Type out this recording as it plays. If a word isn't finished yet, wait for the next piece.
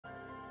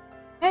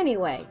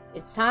Anyway,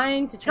 it's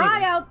time to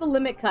try out the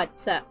limit cut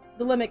set.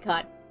 The limit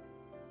cut.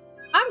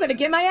 I'm gonna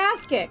get my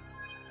ass kicked.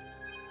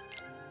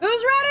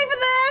 Who's ready for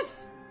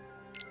this?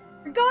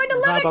 We're going to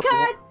limit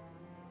cut.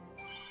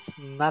 It's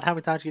not how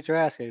many times you get your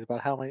ass kicked. It's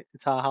about how many.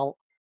 It's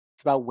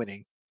about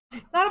winning.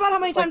 It's not about how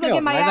many times I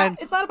get my ass.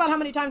 It's not about how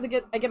many times I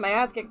get my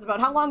ass kicked. It's about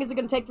how long is it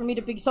going to take for me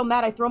to be so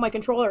mad I throw my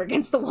controller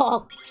against the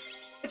wall.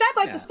 Which I'd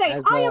like to state,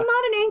 I am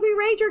not an angry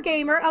rager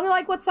gamer,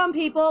 unlike what some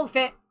people,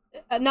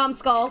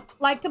 numbskull,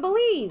 like to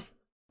believe.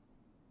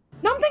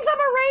 Num thinks I'm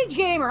a rage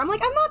gamer. I'm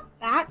like, I'm not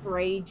that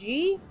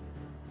ragey.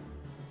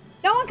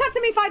 No one cut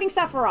to me fighting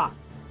Sephiroth.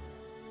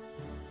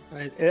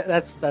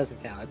 That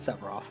doesn't count. It's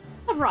Sephiroth.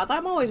 Sephiroth,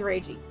 I'm always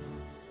ragey.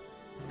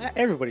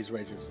 Everybody's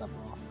raging for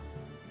Sephiroth.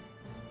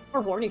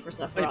 Or horny for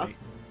Sephiroth. Maybe.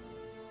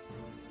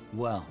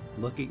 Well,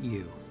 look at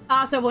you.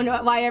 So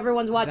why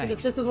everyone's watching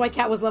this. This is why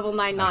Cat was level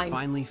 99. I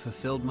finally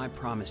fulfilled my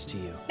promise to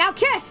you. Now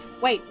kiss!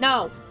 Wait,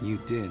 no. You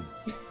did.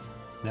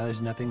 Now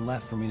there's nothing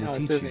left for me to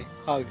teach you.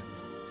 Hug.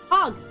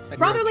 Hug.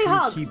 Brotherly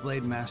hug.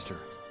 Keyblade Master.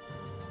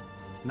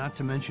 Not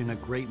to mention a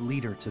great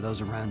leader to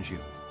those around you.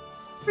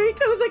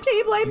 Riku's a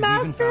Keyblade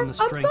Master. I'm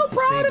so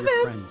proud of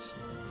him. Friends.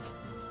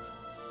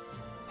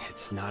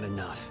 It's not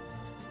enough.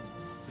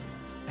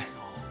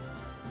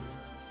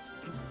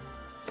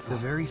 The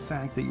very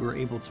fact that you were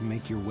able to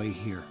make your way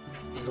here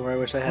This is where I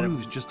wish I had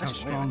proves just how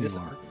strong you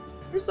are.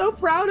 We're so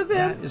proud of him.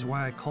 That is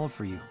why I called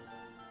for you.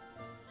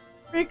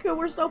 Riku,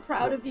 we're so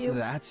proud of you.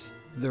 That's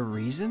the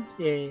reason?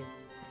 Yeah.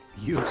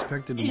 You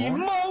expected more?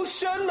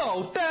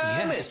 Emotional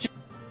damage! Yes.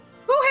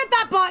 Who hit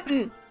that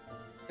button?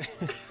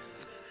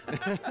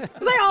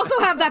 Because I also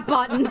have that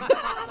button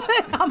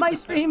on my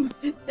stream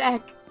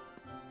deck.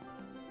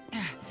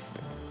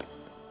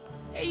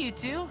 Hey, you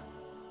two.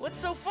 What's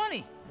so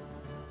funny?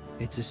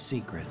 It's a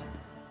secret.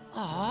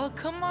 Oh,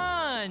 come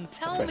on.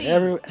 Tell me.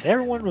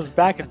 Everyone was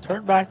back and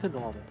turned back to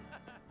normal.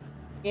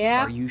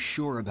 Yeah. Are you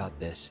sure about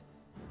this?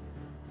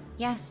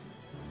 Yes.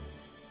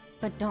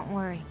 But don't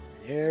worry.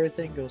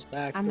 Everything goes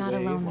back I'm the not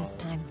way alone it this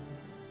was. time.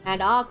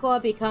 And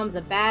Aqua becomes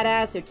a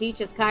badass who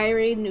teaches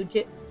Kairi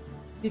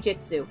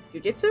Jujitsu.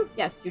 Jujitsu?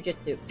 Yes,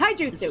 Jujitsu.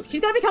 Taijutsu.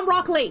 She's gonna become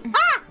Rock Lee.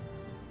 Ah!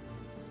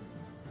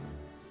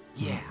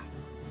 Yeah.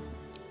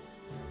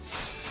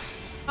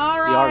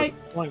 Alright.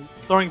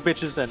 Throwing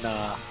bitches and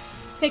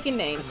Picking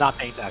names. not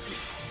paying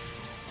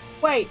taxes.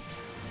 Wait.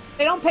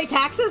 They don't pay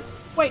taxes?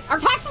 Wait, are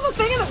taxes a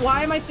thing?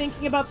 Why am I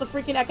thinking about the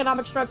freaking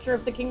economic structure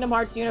of the Kingdom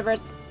Hearts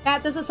universe?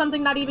 Pat, this is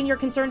something not even you're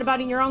concerned about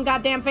in your own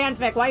goddamn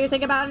fanfic. Why are you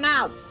thinking about it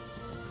now?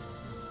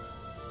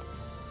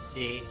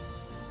 Yeah.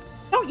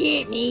 Don't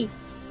yee at me.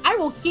 I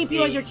will keep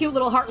you as your cute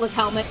little heartless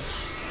helmet.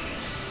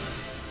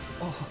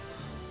 Oh.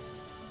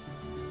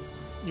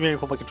 You made me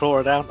put my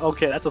controller down?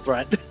 Okay, that's a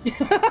threat.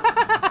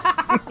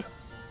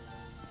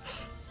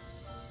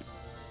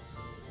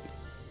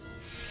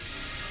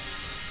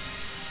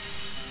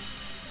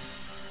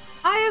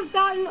 I have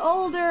gotten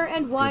older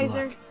and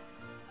wiser.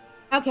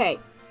 Okay.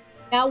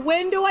 Now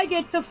when do I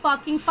get to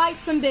fucking fight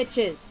some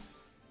bitches?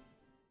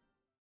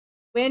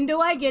 When do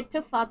I get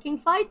to fucking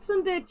fight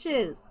some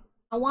bitches?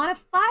 I want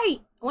to fight.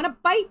 I want to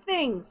bite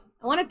things.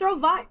 I want to throw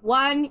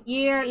 1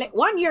 year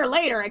 1 year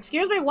later.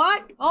 Excuse me,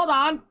 what? Hold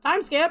on.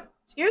 Time skip.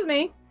 Excuse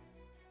me.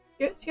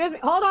 Excuse me.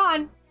 Hold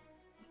on.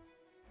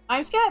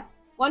 Time skip.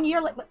 1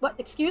 year what?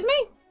 Excuse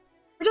me?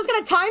 We're just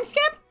gonna time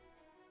skip?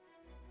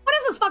 What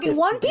is this, fucking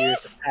One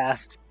Piece?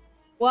 Past.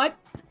 What?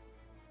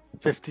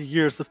 50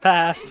 years have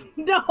passed.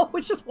 No,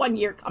 it's just 1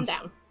 year. Calm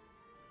down.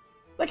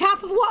 It's like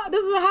half of what?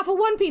 This is a half of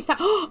One Piece time.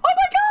 Oh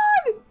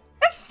my god!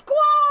 It's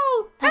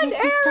Squall! But and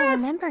if we still Aerith!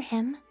 remember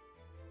him,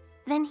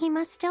 then he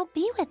must still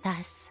be with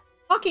us.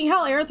 Fucking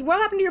hell, Aerith, what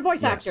happened to your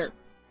voice actor?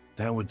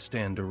 That would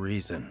stand to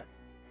reason.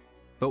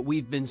 But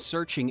we've been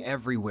searching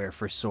everywhere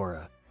for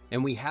Sora,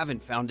 and we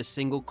haven't found a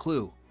single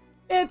clue.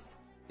 It's...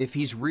 If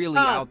he's really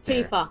out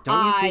there, Tifa.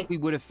 don't you think we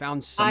would have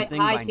found something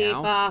by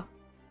now?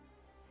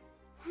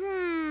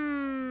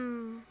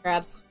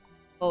 Grabs,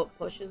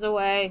 pushes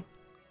away.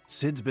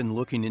 Sid's been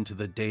looking into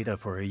the data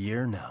for a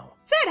year now.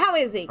 Sid, how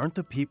is he? Aren't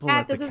the people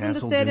Pat, at the this isn't the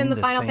castle Sid in doing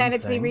the Final same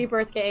Fantasy thing?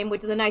 Rebirth game,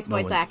 which is a nice No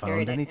voice one's actor.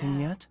 found anything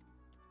yet?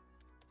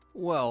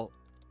 Well,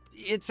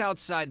 it's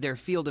outside their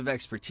field of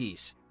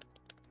expertise.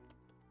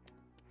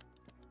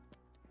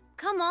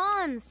 Come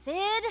on,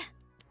 Sid.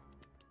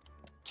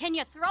 Can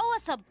you throw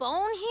us a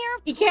bone here,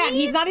 He can't.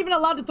 He's not even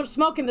allowed to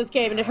smoke in this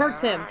game, and it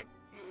hurts him.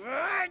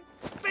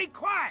 Be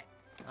quiet!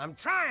 I'm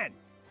trying.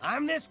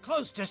 I'm this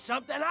close to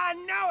something, I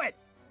know it!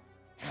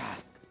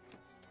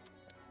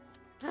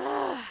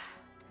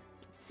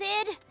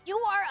 Sid, you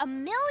are a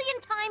million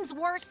times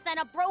worse than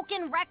a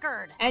broken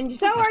record. And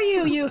so are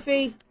you,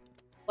 Yuffie.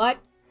 What?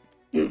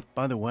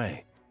 By the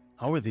way,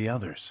 how are the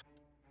others?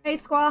 Hey,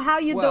 Squall, how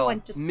you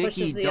doing? Just Mickey,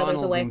 pushes the others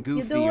Donald, away. and Goofy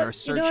you doing, are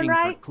searching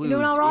right? for clues you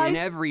doing all right? in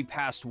every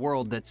past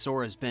world that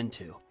Sora's been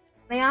to.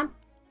 Leon?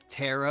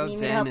 Terra, Need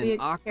me to help Ven, you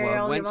and carry all Aqua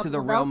your went to the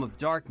multiple realm belts? of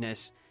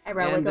darkness,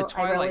 Eyebrow and the wiggle,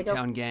 eyebrow Twilight wiggle.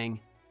 Town gang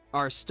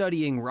are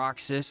studying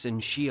Roxas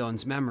and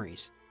Shion's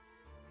memories.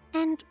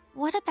 And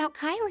what about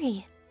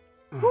Kairi?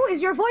 Who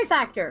is your voice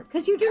actor?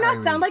 Because you do not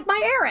Kairi. sound like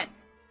my Aerith.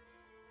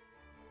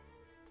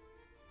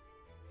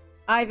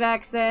 Hi,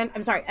 Vexen.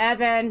 I'm sorry,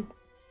 Evan.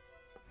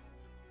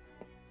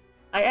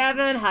 Hi,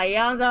 Evan. Hi,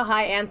 Yanzo.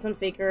 Hi, Ansem,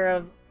 Seeker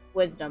of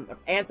Wisdom.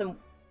 Ansem.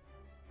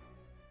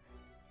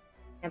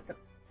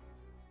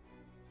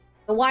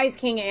 The Wise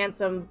King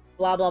Ansem.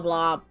 Blah, blah,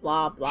 blah,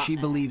 blah, blah. She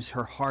believes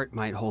her heart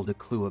might hold a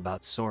clue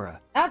about Sora.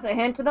 That's a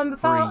hint to them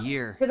For a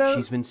year,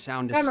 she's been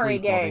sound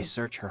asleep while they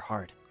search her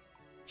heart.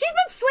 She's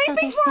been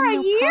sleeping for a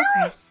year?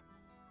 Progress.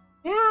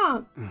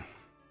 Yeah.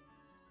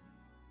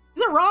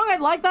 Is it wrong?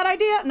 I'd like that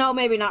idea. No,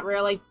 maybe not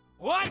really.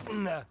 What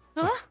in the...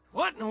 Huh?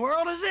 What in the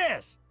world is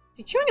this? Is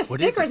he chewing a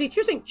stick or is he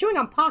chewing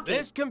on Pocky?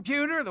 This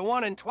computer, the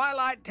one in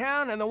Twilight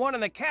Town, and the one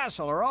in the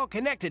castle are all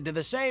connected to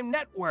the same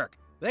network.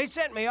 They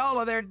sent me all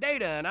of their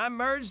data, and I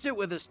merged it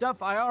with the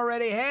stuff I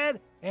already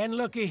had, and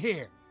looky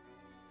here.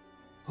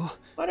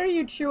 What are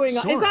you chewing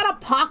on? Sora. Is that a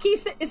Pocky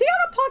stick? Is he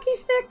on a Pocky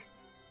stick?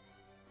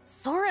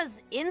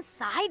 Sora's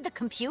inside the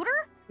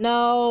computer?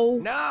 No.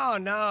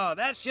 No,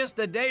 that's just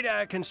the data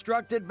I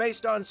constructed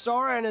based on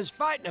Sora and his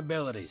fighting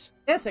abilities.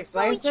 This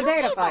explains So the you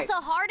data gave fights. us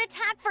a heart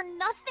attack for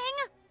nothing?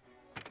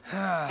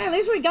 Hey, at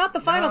least we got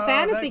the Final No,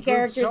 Fantasy that group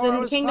characters Sora in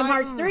was Kingdom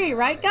Hearts fighting, 3,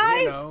 right,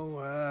 guys?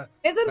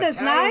 Isn't this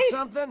battalion nice?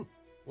 Something?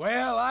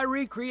 Well, I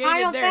recreated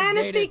Final their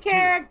Fantasy data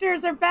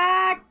characters are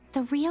back.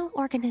 The real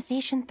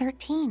Organization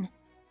 13.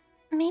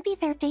 Maybe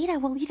their data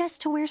will lead us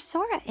to where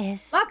Sora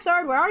is.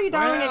 Luxord, where are you, Too.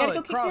 darling? Well, I gotta go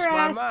it kick crossed your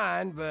my ass.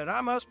 mind, but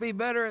I must be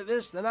better at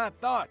this than I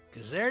thought,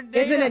 because their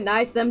data... Isn't it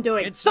nice them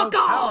doing It's so fuck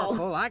all?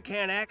 powerful, I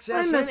can't I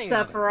access miss any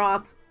of it.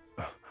 Sephiroth.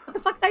 What the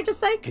fuck did I just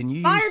say? Can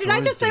you Fire, use did I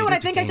Sora's just say what data I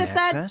think to I just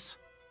gain said? access?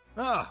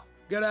 Oh,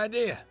 good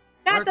idea.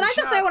 Dad, Worth did a I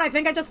just say shot. what I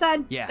think I just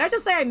said? Yeah. Did I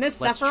just say I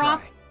miss Let's Sephiroth?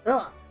 try.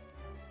 Ugh.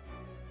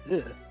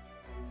 Ugh.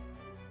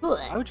 Ugh.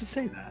 Why would you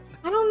say that?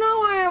 I don't know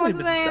why I would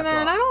Mrs. say that.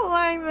 Sephiroth. I don't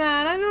like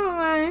that. I don't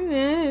like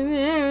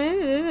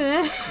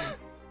that.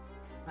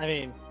 I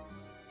mean,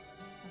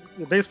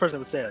 the biggest person that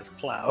would say that is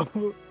Cloud.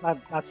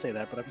 not say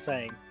that, but I'm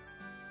saying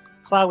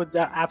Cloud would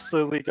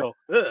absolutely go,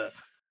 ugh.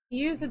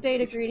 Use the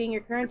data greeting.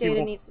 Your current If you data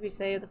won't- needs to be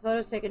saved. The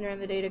photos taken during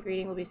the data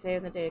greeting will be saved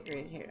in the data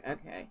greeting here.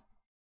 Okay.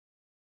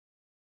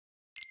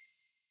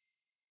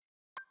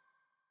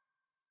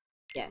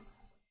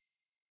 Yes.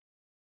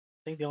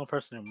 I think the only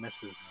person who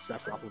misses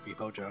Sephiroth would be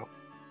Hojo.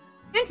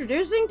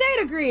 Introducing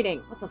data greeting.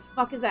 What the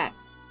fuck is that?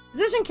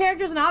 Position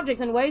characters and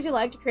objects in ways you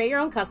like to create your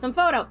own custom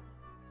photo.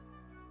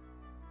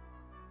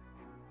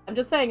 I'm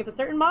just saying, if a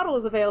certain model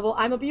is available,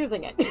 I'm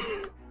abusing it.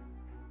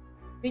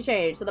 Be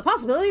changed, so the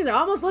possibilities are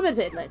almost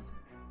limitless.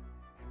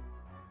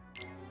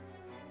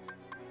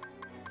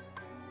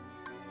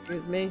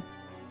 Excuse me.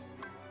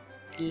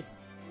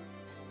 Peace.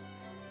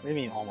 What do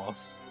you mean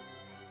almost?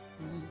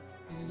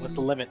 What's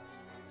the limit?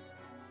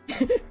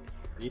 What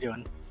are you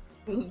doing?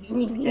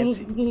 Can't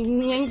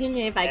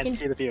see. If I Can't can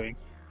see the viewing.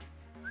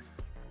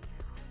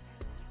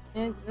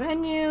 enter the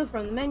menu,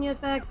 from the menu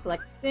effects,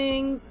 select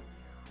things,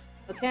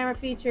 the camera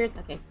features.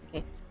 Okay,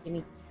 give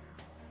me.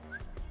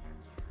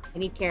 I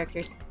need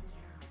characters.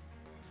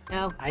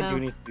 No, I no.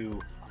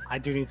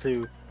 do need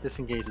to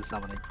disengage the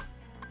summoning.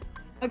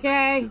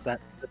 Okay. Is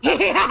that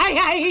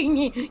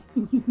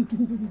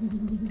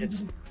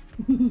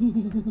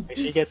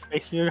it's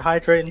make sure you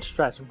hydrate and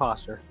stretch and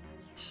posture.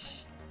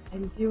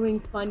 I'm doing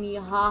funny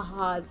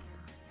ha-has.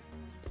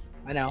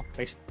 I know.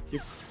 Make sure you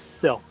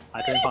still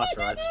hydrate and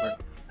posture. I swear.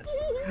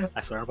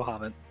 I swear on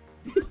Bahamut.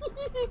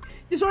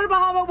 You swear to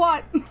Bahamut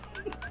what?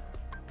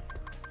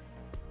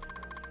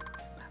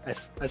 I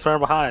swear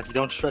on Bahamut. If you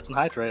don't stretch and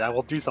hydrate, I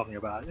will do something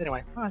about it.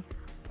 Anyway, bye.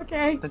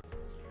 Okay.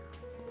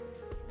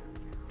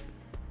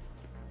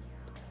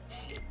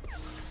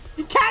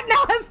 Your cat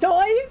now has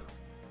toys?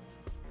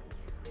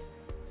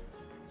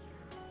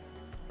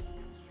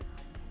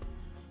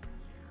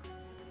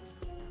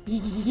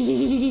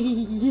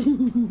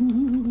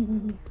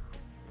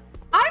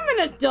 I'm an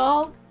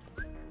adult.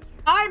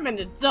 I'm an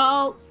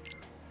adult.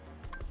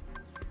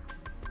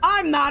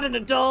 I'm not an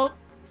adult.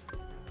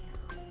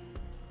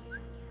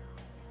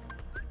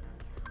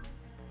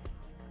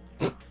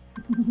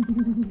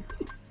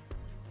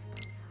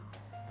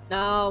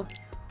 No.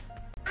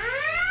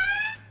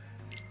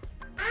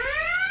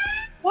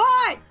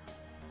 What?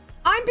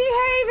 I'm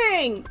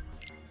behaving.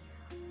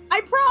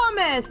 I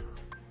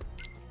promise.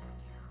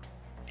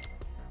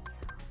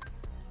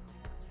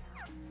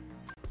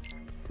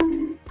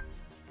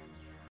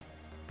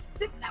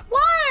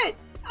 What?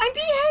 I'm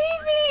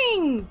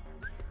behaving.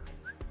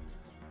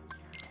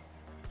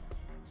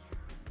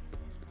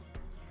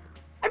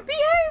 I'm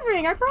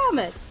behaving, I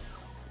promise.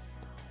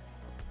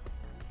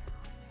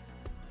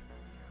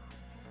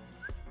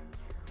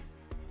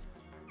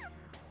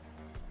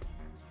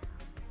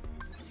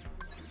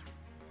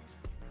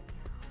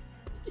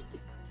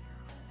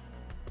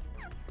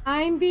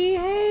 I'm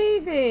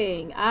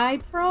behaving, I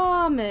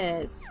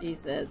promise, she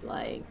says,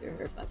 lying through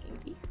her fucking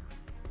teeth.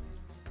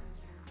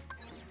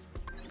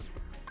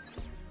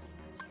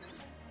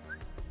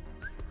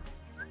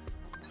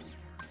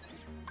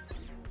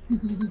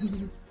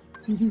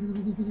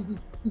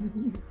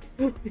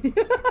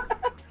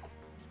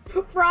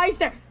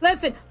 Fryster,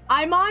 listen,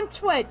 I'm on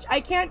Twitch.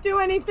 I can't do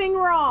anything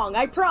wrong,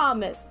 I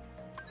promise.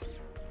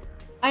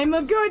 I'm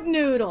a good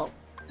noodle.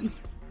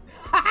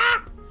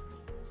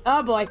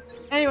 Oh boy.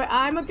 Anyway,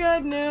 I'm a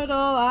good noodle.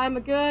 I'm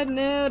a good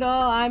noodle.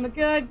 I'm a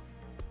good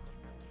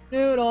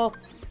noodle.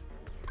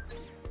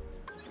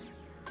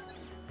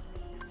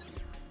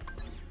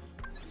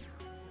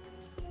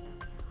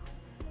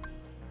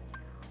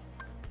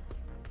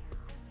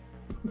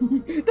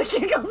 The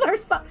giggles are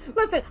so...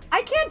 Listen,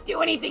 I can't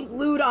do anything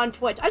lewd on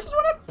Twitch. I just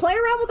want to play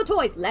around with the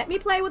toys. Let me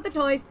play with the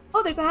toys.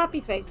 Oh, there's a happy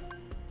face.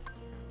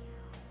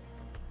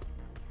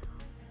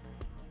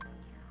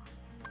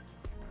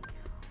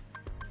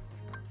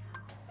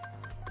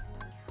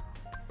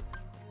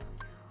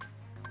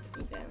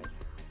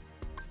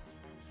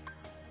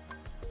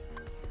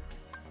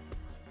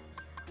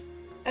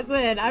 That's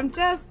it. I'm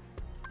just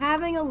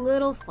having a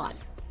little fun.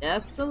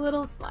 Just a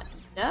little fun.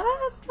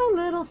 Just a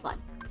little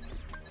fun.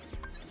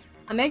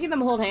 I'm making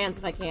them hold hands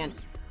if I can.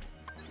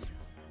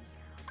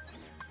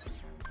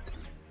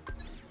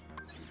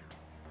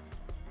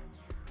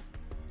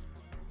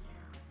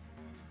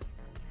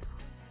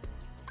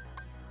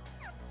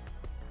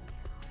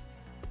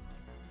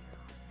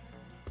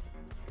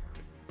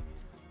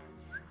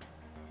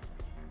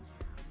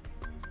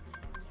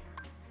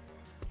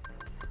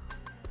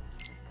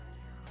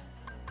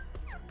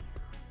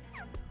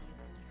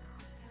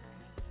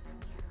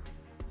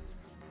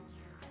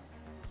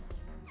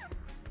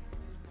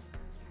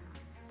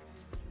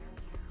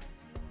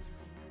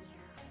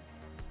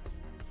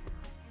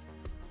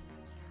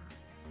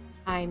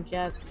 I'm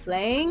just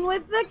playing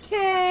with the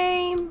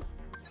game,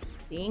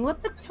 seeing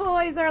what the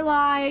toys are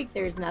like.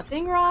 There's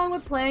nothing wrong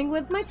with playing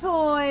with my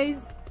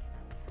toys.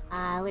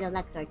 Little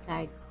Luxord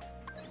cards.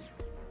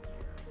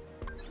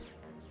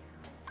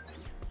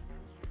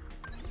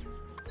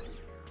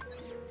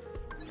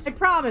 I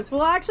promise,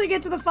 we'll actually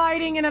get to the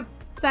fighting in a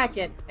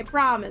second. I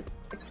promise.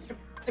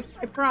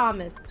 I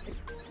promise.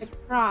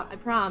 I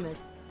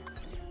promise.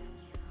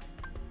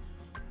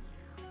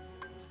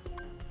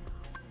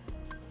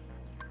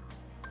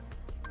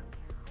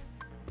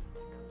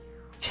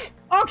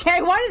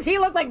 Okay, why does he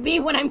look like me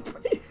when I'm...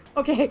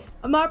 Okay,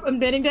 I'm not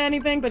admitting to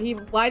anything, but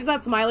why does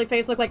that smiley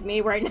face look like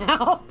me right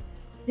now?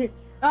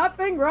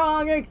 Nothing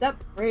wrong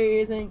except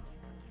freezing.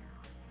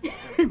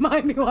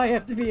 Remind me why I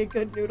have to be a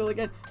good noodle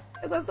again.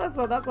 As I said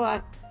so, that's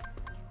why.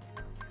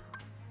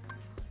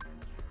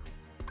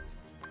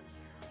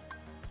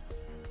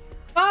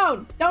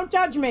 Phone! Don't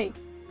judge me!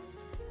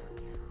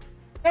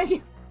 Thank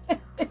you.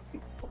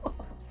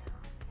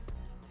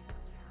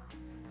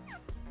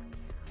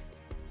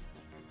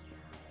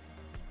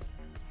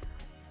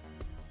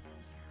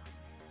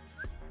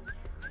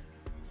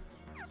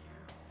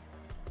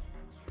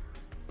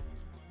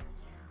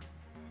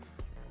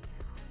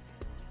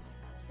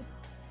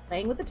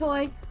 Playing with the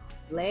toy. Just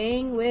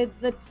playing with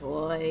the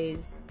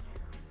toys.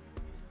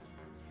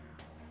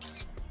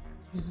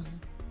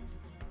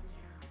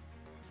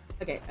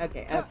 Okay.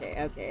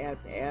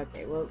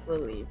 We'll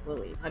leave.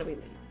 How do we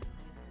leave?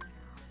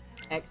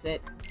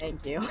 Exit.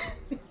 Thank you.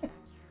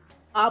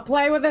 I'll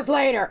play with this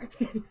later.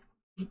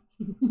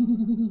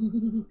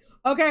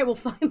 Okay, we'll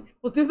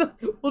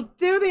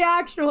do the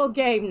actual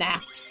game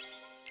now.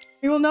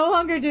 We will no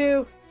longer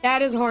do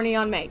Cat is horny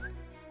on me.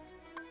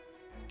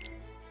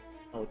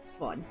 Oh, it's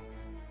fun.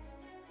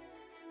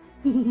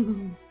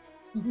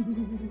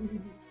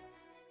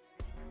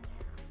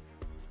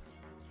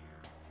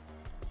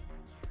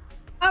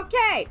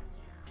 Okay!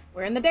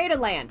 We're in the data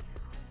land.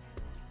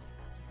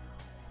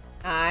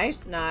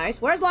 Nice,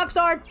 nice. Where's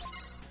Luxord?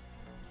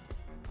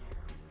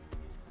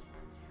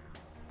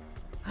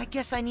 I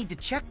guess I need to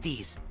check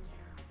these.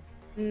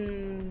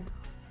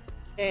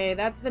 Okay,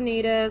 that's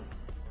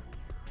Vanitas.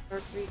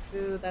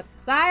 Riku,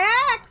 that's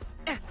Sayax!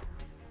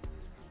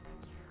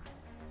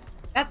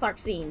 That's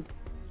Arxine.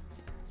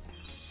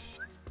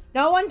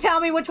 No one tell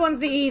me which one's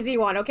the easy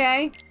one,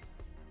 okay?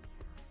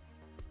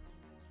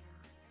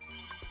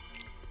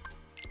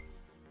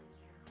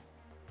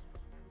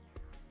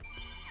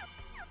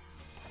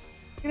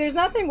 There's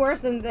nothing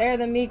worse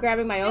than me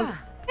grabbing my own.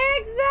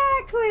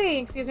 Exactly!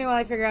 Excuse me while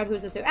I figure out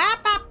who's this who.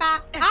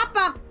 Appa!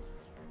 Appa!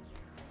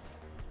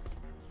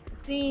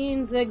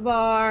 Arxine,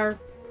 Xigbar.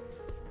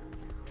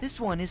 This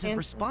one isn't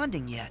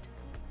responding yet.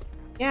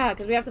 Yeah,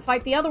 because we have to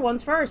fight the other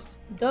ones first.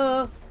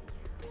 Duh.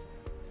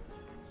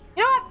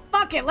 You know what?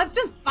 Fuck it. Let's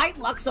just fight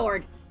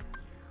Luxord.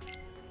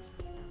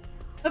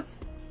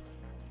 Let's...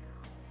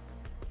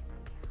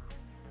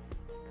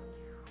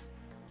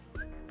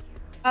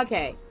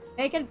 Okay.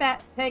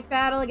 Take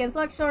battle against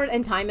Luxord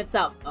and time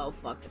itself. Oh,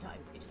 fuck. The time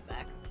gauge is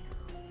back.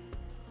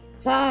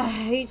 So,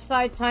 each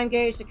side's time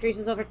gauge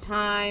decreases over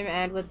time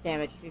and with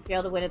damage. If you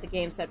fail to win at the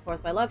game set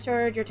forth by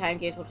Luxord, your time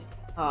gauge will...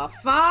 Oh,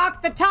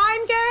 fuck! The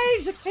time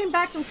gauge that came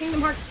back from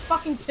Kingdom Hearts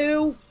fucking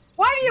 2!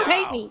 Why do you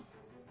hate me?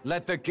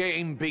 Let the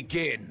game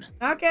begin.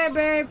 Okay,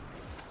 babe.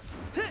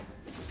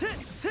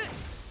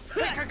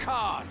 Pick a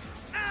card.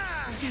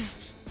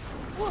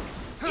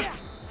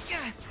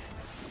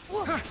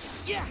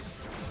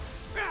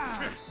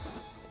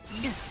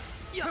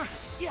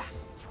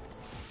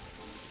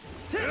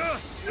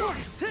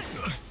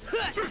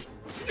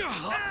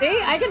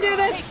 See, I can do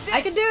this.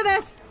 I can do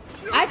this.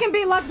 I can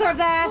beat Luxord's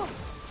ass.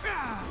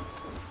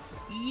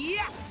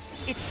 Yeah,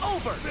 it's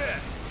over.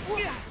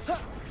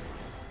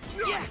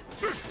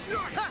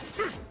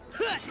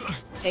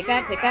 Take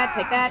that, take that,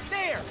 take that.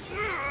 There.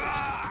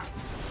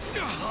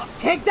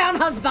 Take down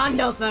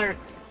Husbando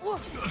first.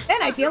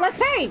 Then I feel less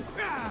pain.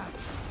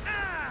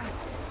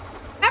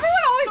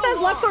 Everyone always says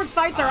Luxord's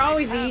fights are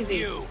always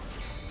easy.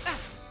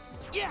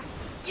 Yeah.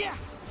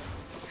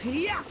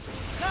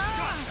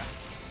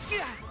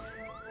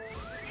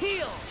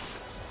 Heal.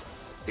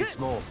 It's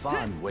more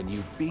fun when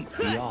you beat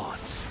the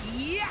odds.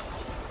 Yeah.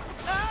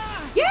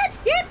 Yep.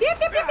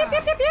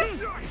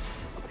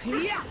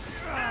 Yeah.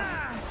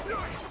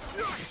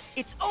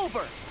 It's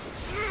over.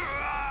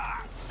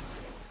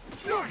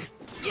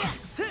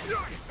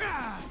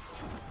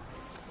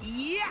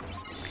 Yeah.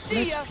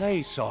 Let's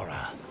play,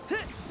 Sora.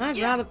 I'd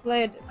rather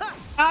play it.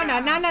 Oh,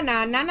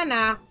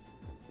 no.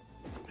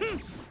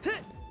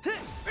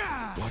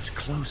 Watch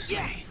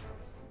closely.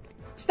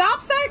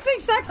 Stop saying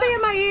sexy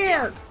in my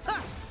ear.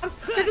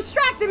 You're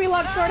distracting me,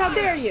 Luxord. How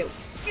dare you?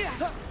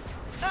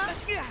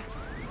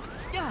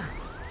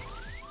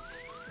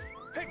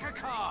 Pick a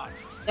card.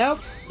 Nope.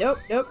 The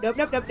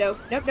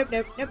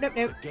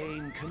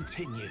game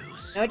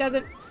continues. No, it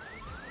doesn't.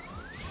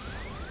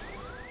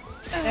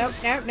 No.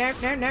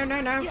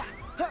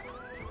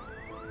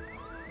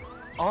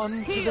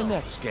 On to the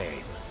next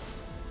game.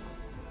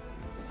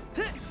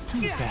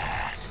 Too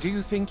bad. Do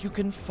you think you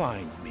can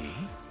find me?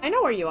 I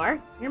know where you are.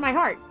 You're in my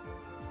heart.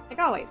 Like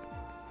always.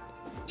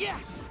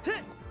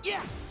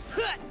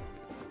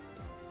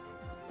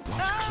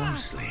 Watch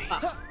closely.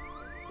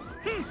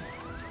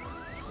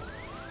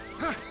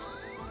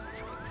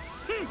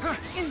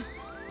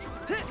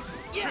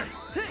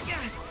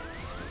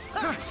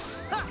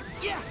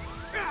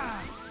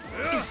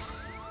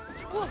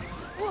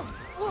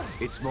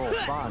 It's more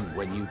fun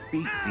when you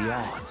beat the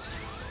odds.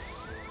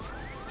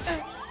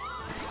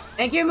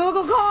 Thank you,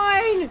 Moogle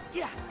Coin!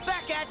 Yeah,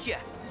 back at you.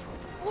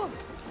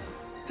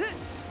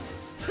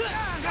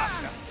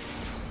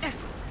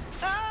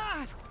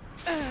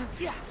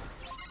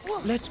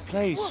 Let's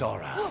play,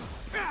 Sora.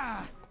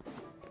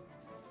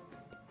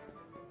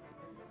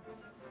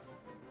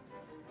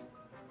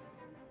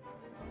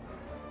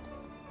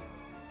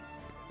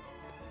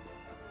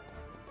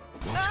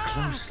 Watch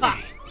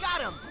closely.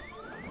 Got him.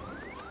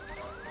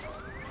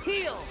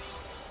 Heal.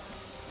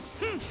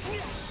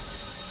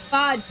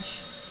 Fudge.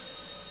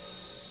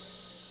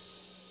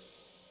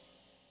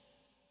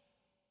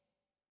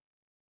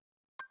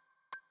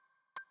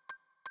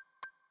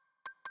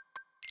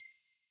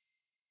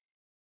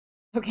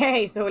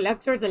 Okay, so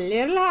Luxord's a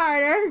little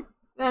harder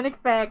than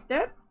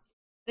expected.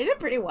 They did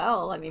pretty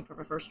well, I mean, for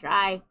my first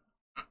try.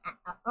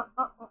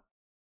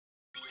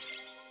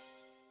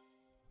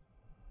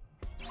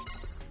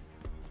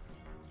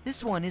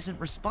 This one isn't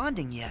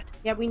responding yet.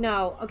 Yeah, we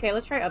know. Okay,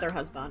 let's try other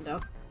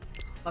Husbando.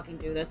 Let's fucking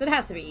do this. It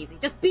has to be easy.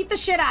 Just beat the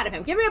shit out of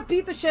him. Give me a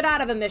beat the shit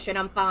out of him mission.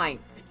 I'm fine.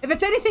 If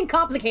it's anything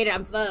complicated,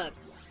 I'm fucked.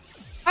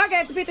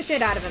 Okay, it's a beat the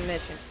shit out of him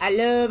mission. I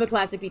love a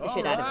classic beat the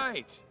shit out of him.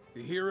 Alright.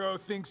 The hero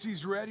thinks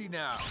he's ready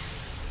now.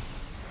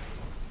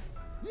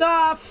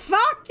 The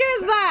fuck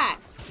is that?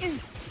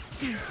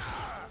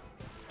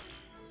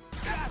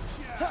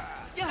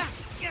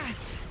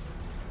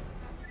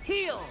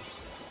 Heal.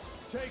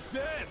 Take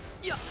this.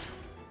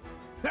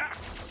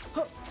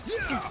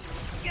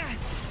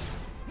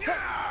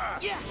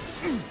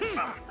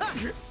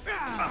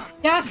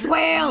 Just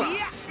whale.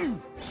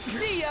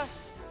 See ya.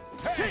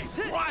 Hey,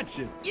 watch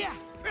it.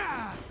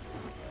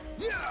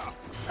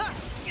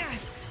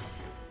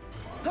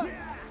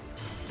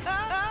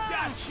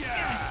 Gotcha.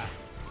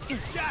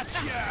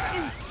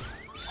 Gotcha.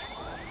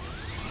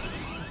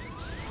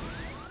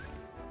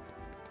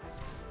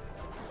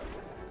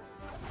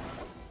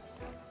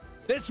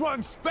 This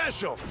one's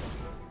special.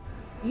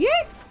 Yeet.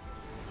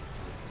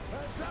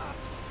 Heads up.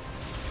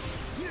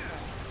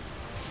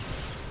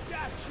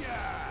 Gotcha.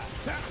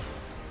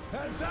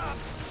 Heads up.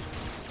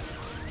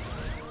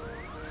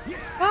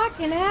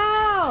 Fucking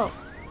hell.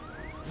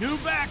 New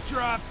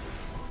backdrop.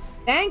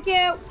 Thank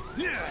you.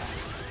 Yeah.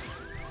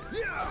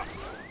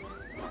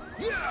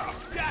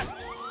 Got.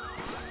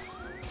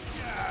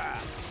 Yeah.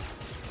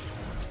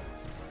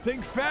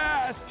 Think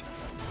fast.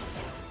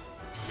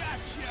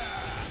 Gotcha.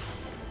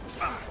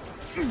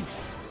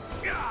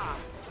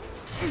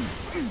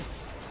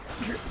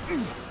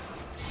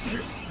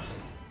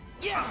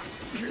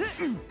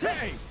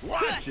 Hey,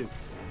 watch it.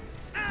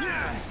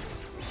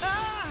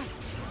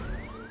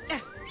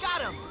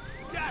 Got him.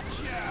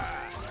 Gotcha.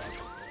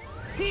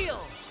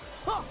 Heal.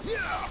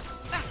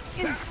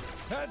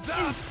 Heads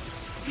up.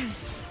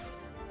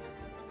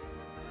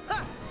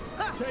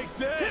 Take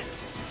this.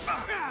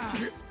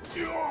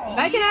 If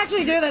I can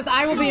actually do this,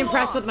 I will be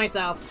impressed with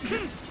myself.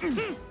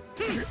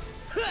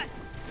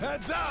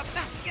 Heads up.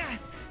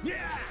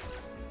 Yeah.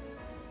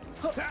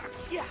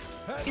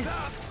 Heads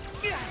up.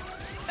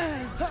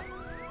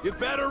 You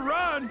better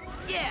run.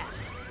 Yeah.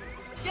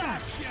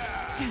 Gotcha.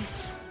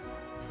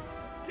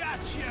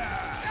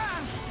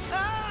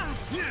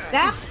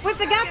 Zap with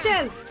the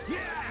gotchas!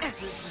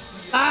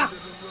 Ah!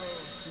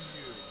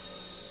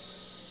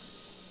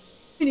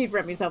 I need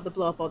Remy's help to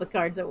blow up all the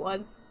cards at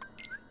once.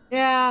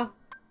 Yeah. Is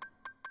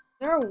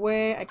there a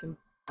way I can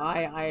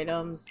buy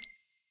items?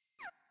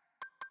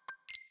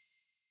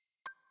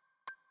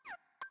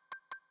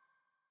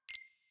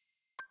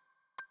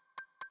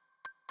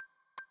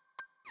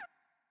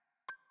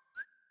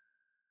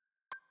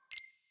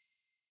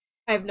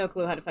 I have no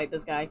clue how to fight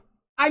this guy.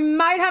 I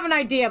might have an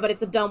idea, but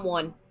it's a dumb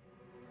one.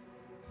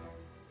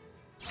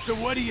 So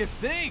what do you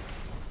think?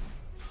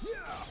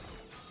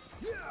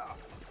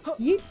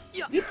 Yeep,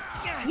 yeep, yeep,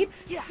 yeep,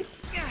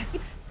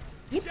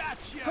 yeep.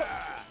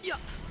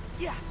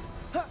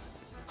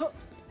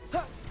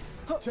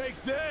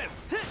 Take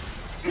this.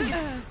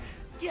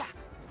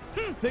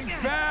 Think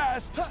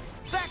fast.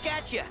 Back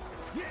at you.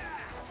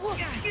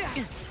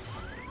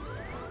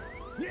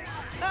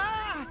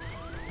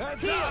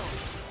 Heads up.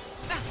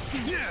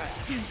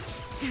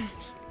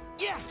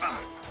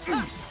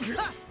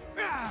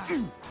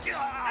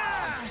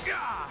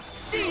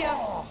 See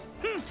ya.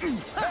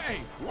 Hey,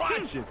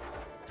 watch it.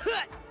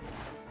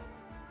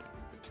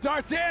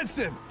 Start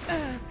dancing.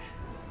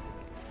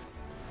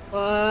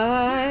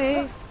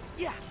 Bye.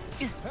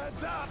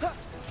 Heads up.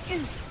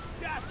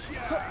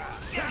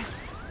 Gotcha.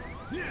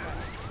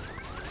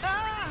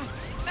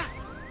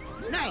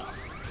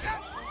 Nice.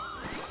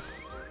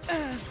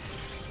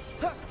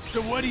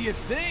 So what do you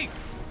think?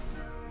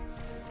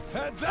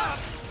 Heads up.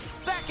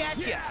 Back at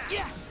you.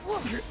 Yeah.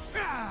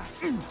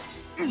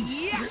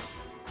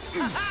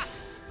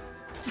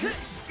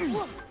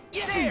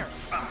 There.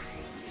 I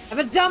have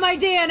a dumb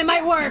idea and it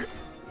might work.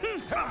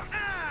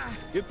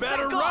 You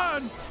better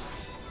run.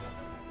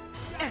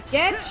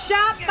 Get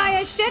shot by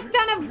a shit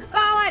ton of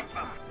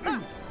bullets.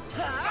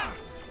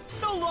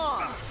 So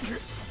long.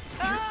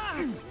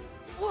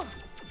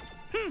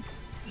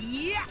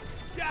 Yeah.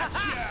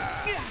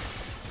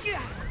 Gotcha.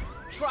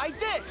 Try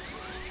this.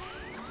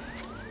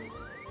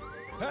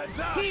 Heads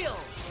up. Heal.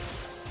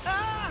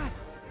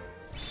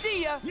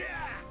 See ya.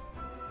 Yeah.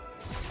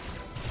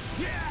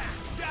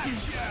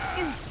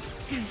 Gotcha.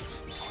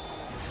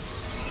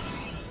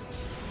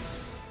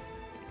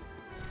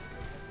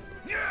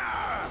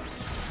 Yeah.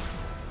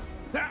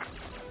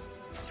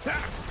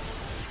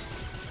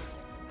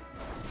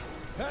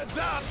 Heads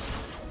up.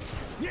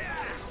 Yeah.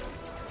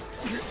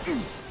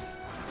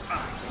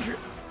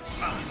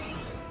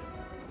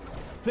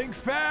 Think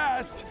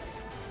fast.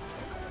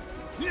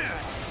 Yeah.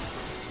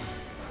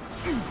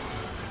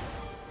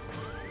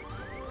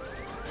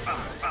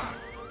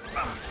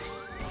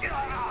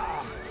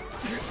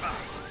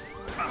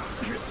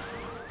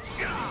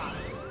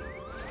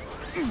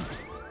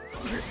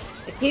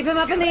 Keep him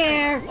up in the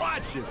air.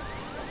 Watch it.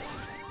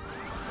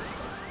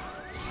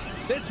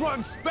 This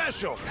one's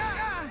special.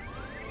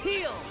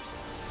 Heal.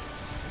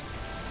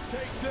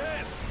 Take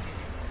this.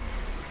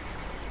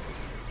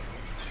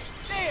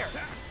 There.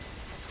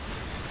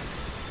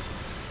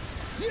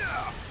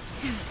 Yeah.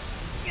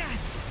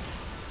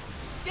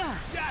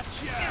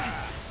 Gotcha.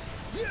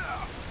 Yeah.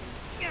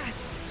 Gotcha.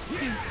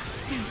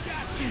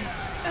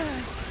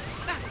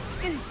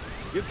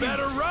 You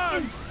better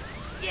run.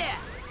 Yeah.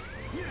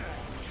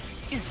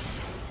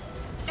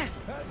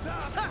 Heads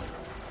up.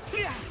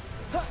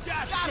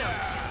 Gotcha.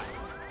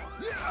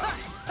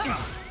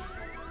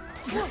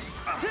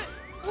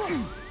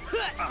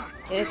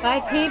 If I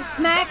keep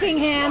smacking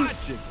him.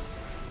 Watch it.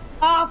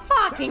 Oh,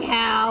 fucking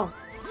hell.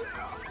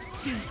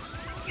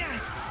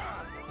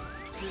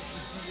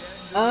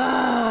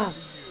 Ugh.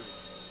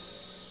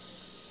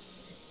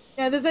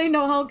 Yeah, this ain't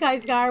no Honkai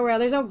Star Rail.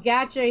 There's no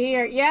gacha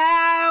here.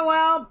 Yeah,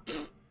 well.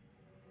 Pfft.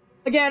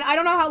 Again, I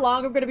don't know how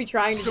long I'm going to be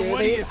trying to do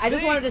these. I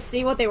just wanted to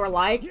see what they were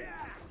like.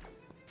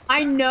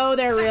 I know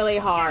they're really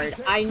hard.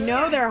 I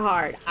know they're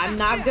hard. I'm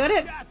not good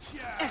at...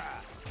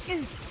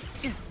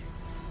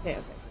 Okay.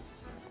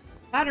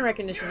 Pattern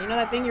recognition. You know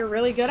that thing you're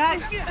really good at?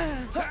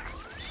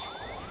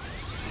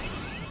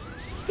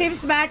 Keep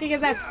smacking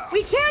his ass.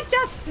 We can't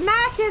just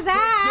smack his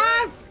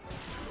ass!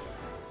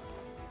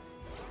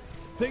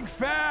 Think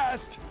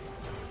fast.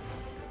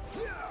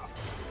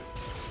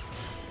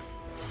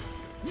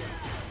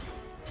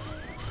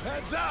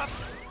 Heads up.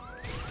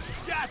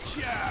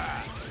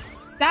 Gotcha.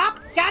 Stop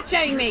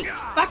gotchaing me!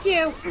 Fuck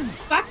you!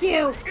 Fuck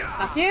you!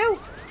 Fuck you!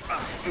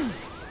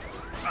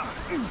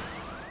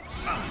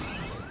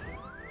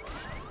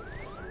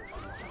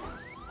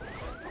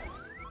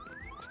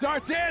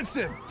 Start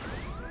dancing.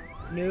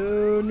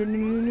 No, no, no, no,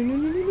 no,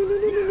 no, no,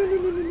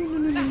 no, no,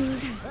 no, no.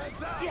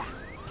 Heads up.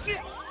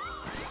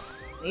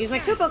 I use my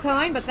Kupo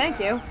coin, but thank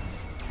you.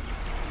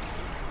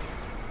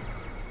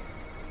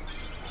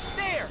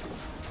 There.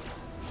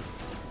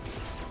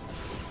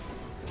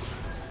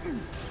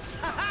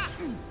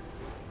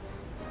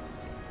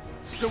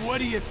 So what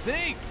do you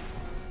think?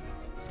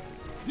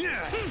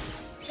 Yeah.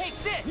 Take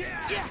this.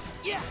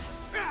 Yeah.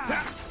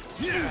 Back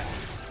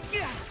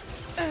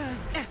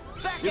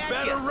You at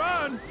better you.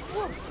 run.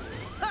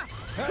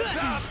 Heads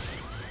up.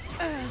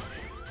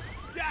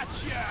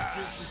 Gotcha.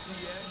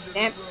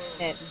 Damn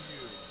it.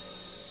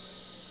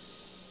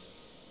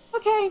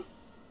 Okay.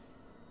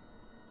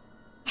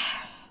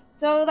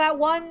 So that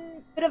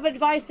one bit of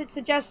advice it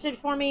suggested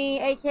for me,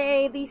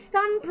 aka the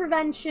stun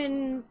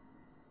prevention,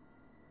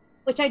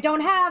 which I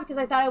don't have because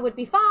I thought I would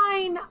be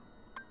fine.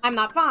 I'm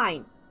not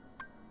fine.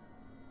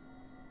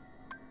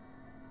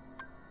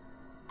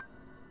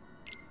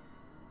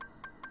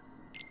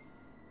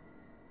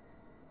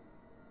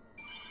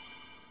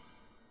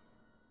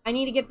 I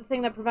need to get the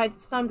thing that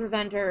provides stun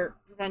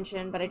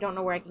prevention, but I don't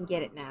know where I can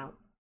get it now.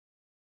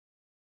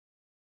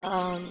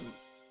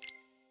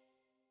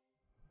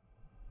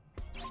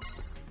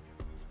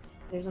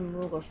 There's a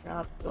Moogle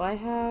shop. Do I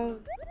have...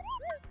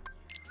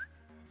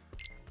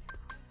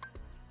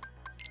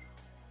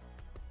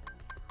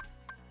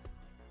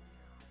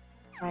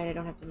 Right, I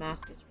don't have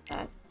Damascus for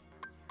that.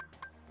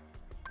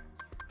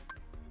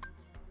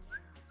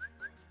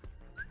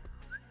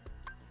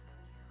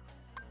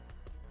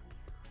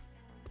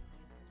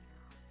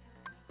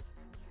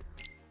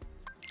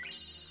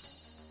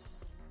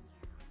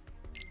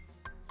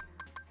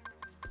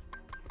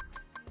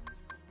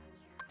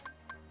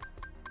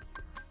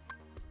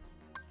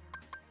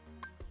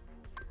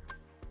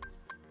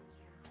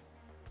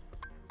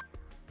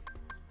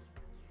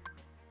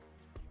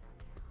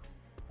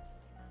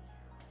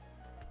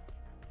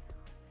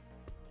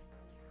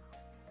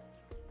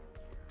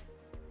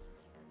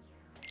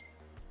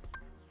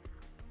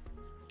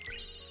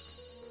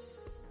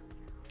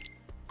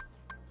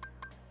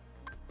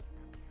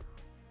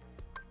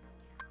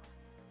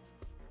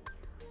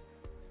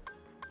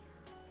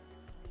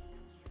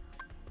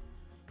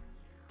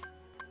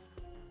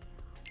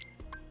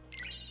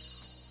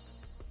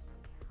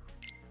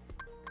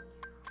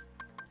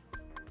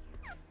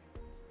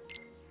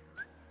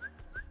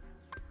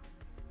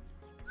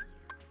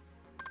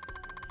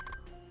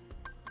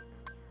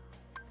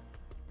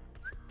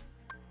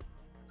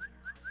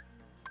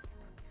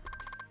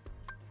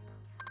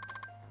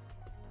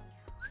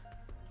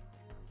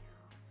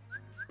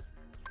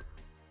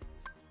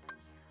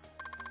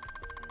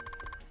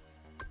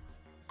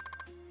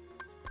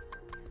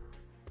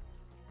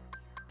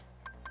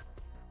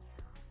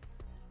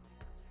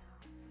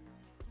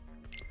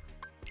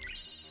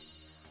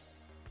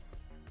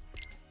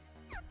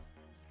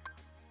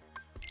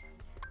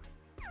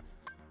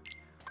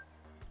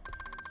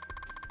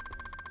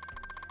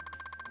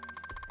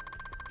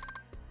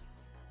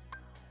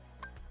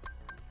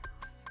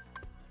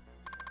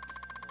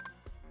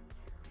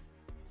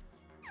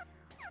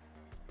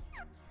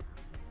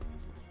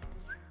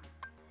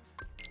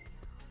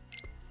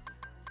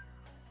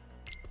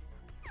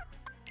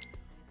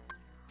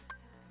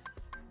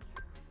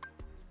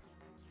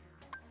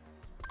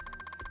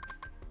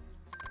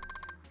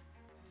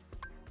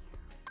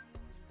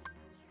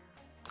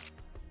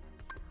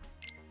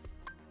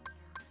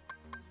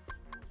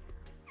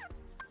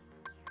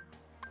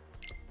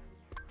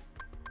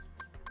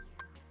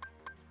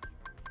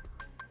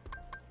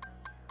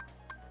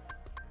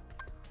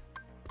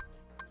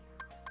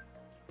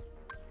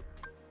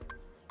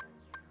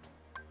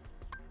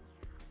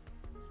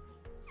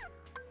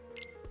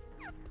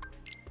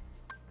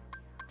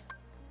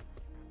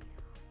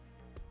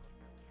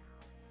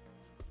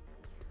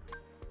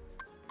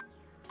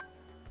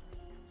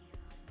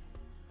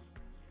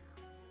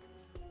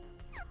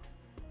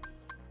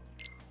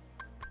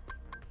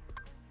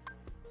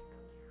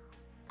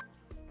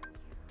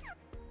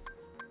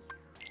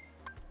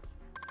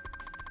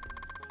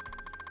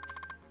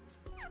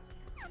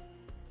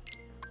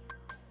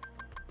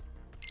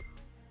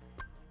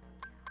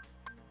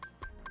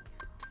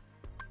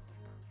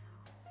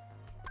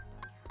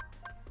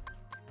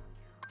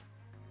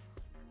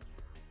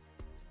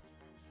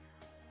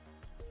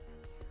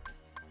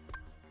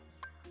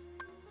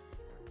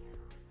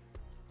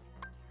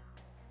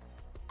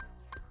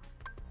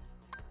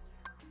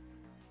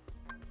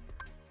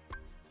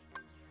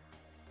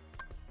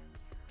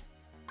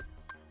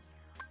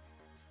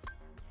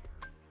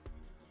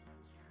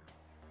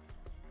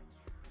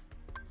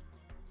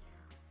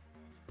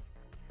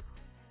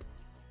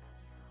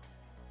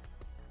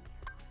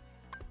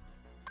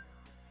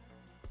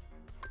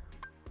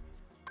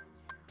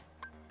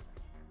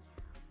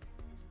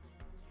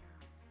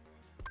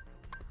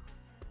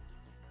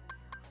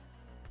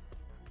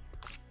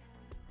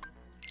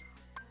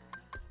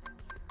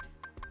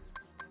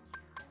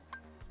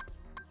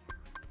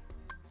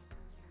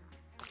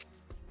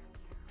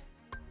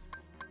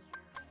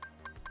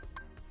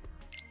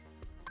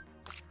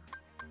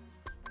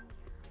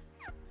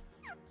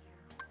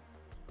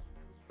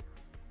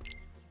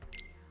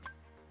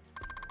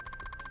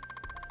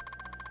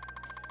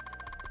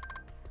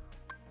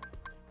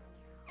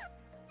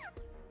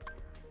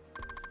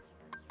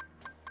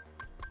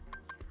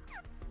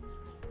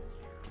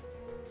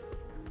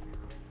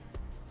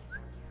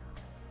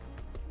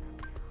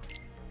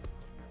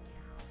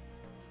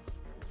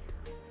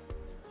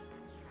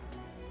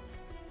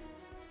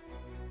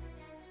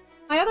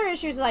 My other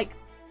issues, like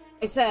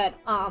I said,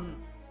 I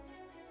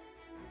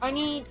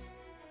need...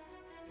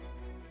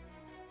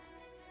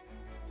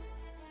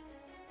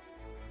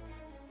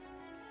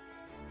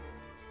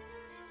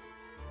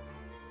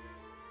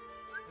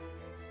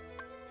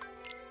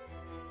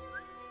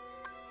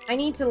 I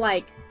need to,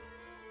 like,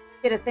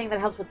 get a thing that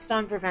helps with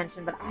stun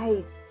prevention, but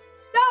I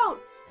don't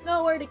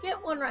know where to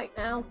get one right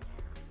now.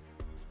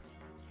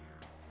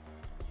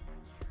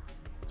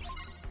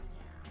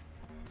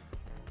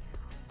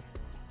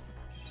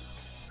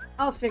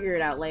 I'll figure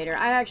it out later.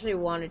 I actually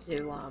wanted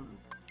to,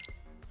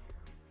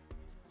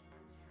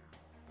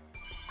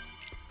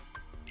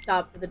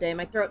 stop for the day.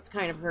 My throat's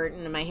kind of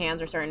hurting and my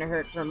hands are starting to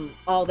hurt from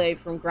all day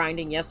from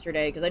grinding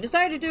yesterday, because I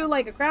decided to do,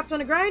 like, a crap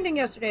ton of grinding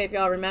yesterday, if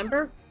y'all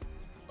remember.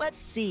 Let's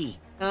see.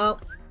 Oh.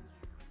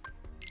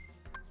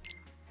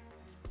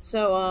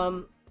 So,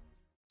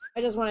 I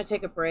just want to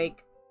take a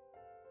break.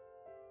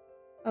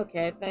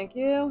 Okay, thank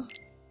you.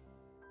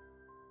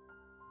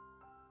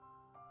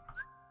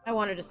 I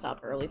wanted to stop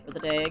early for the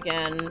day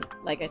again.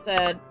 Like I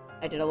said,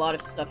 I did a lot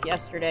of stuff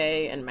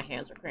yesterday, and my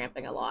hands are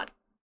cramping a lot.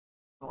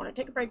 I want to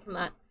take a break from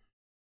that.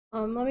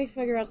 Let me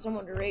figure out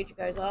someone to raid you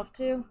guys off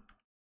to.